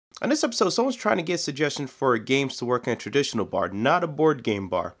On this episode, someone's trying to get suggestions for games to work in a traditional bar, not a board game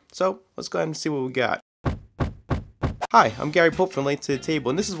bar. So let's go ahead and see what we got. Hi, I'm Gary Pope from Late to the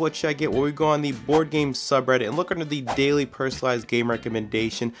Table, and this is What Should I Get, where we go on the board game subreddit and look under the daily personalized game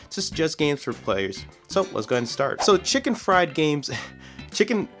recommendation to suggest games for players. So let's go ahead and start. So chicken fried games,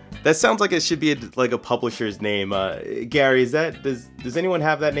 that sounds like it should be like a publisher's name. Gary, does anyone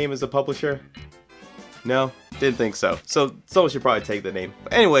have that name as a publisher? No? Didn't think so. So someone should probably take the name.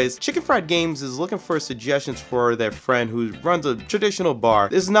 But anyways, Chicken Fried Games is looking for suggestions for their friend who runs a traditional bar.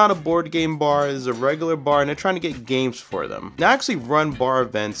 This is not a board game bar, this is a regular bar, and they're trying to get games for them. Now I actually run bar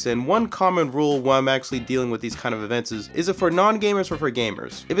events, and one common rule when I'm actually dealing with these kind of events is it for non-gamers or for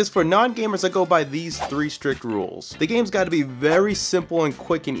gamers? If it's for non-gamers, I go by these 3 strict rules. The game's got to be very simple and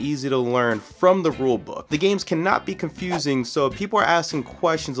quick and easy to learn from the rule book. The games cannot be confusing, so if people are asking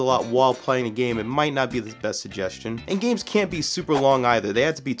questions a lot while playing the game, it might not be the best suggestion. And games can't be super long either. They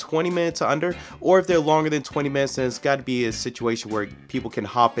have to be 20 minutes or under, or if they're longer than 20 minutes, then it's got to be a situation where people can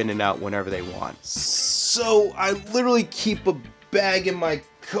hop in and out whenever they want. So I literally keep a bag in my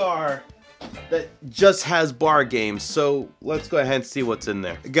car that just has bar games, so let's go ahead and see what's in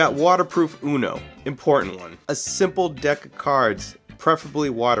there. I got waterproof Uno, important one. A simple deck of cards, preferably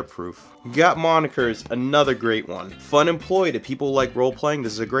waterproof. Got monikers, another great one. Fun Employed, if people like role-playing,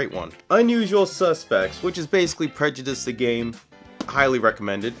 this is a great one. Unusual Suspects, which is basically Prejudice the game, highly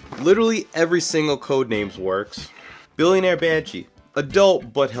recommended. Literally every single Codenames works. Billionaire Banshee,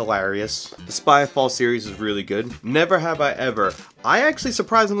 adult but hilarious. The Spyfall series is really good. Never Have I Ever. I actually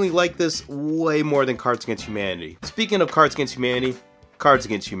surprisingly like this way more than Cards Against Humanity. Speaking of Cards Against Humanity, Cards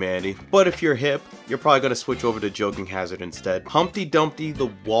Against Humanity. But if you're hip, you're probably gonna switch over to Joking Hazard instead. Humpty Dumpty, the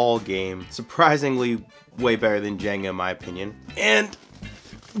wall game. Surprisingly way better than Jenga in my opinion. And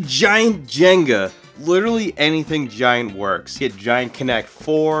Giant Jenga. Literally anything giant works. Get Giant Connect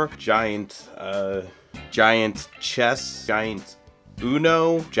 4, Giant Chess, Giant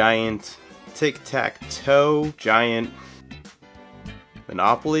Uno, Giant Tic-Tac-Toe, Giant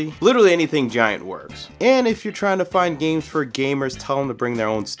Monopoly. Literally anything giant works. And if you're trying to find games for gamers, tell them to bring their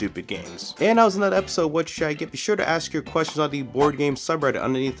own stupid games. And that was another episode of What Should I Get? Be sure to ask your questions on the board game subreddit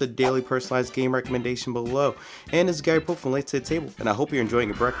underneath the daily personalized game recommendation below. And this is Gary Pope from Late to the Table, and I hope you're enjoying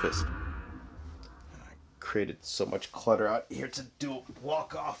your breakfast. I created so much clutter out here to do a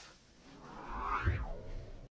walk off.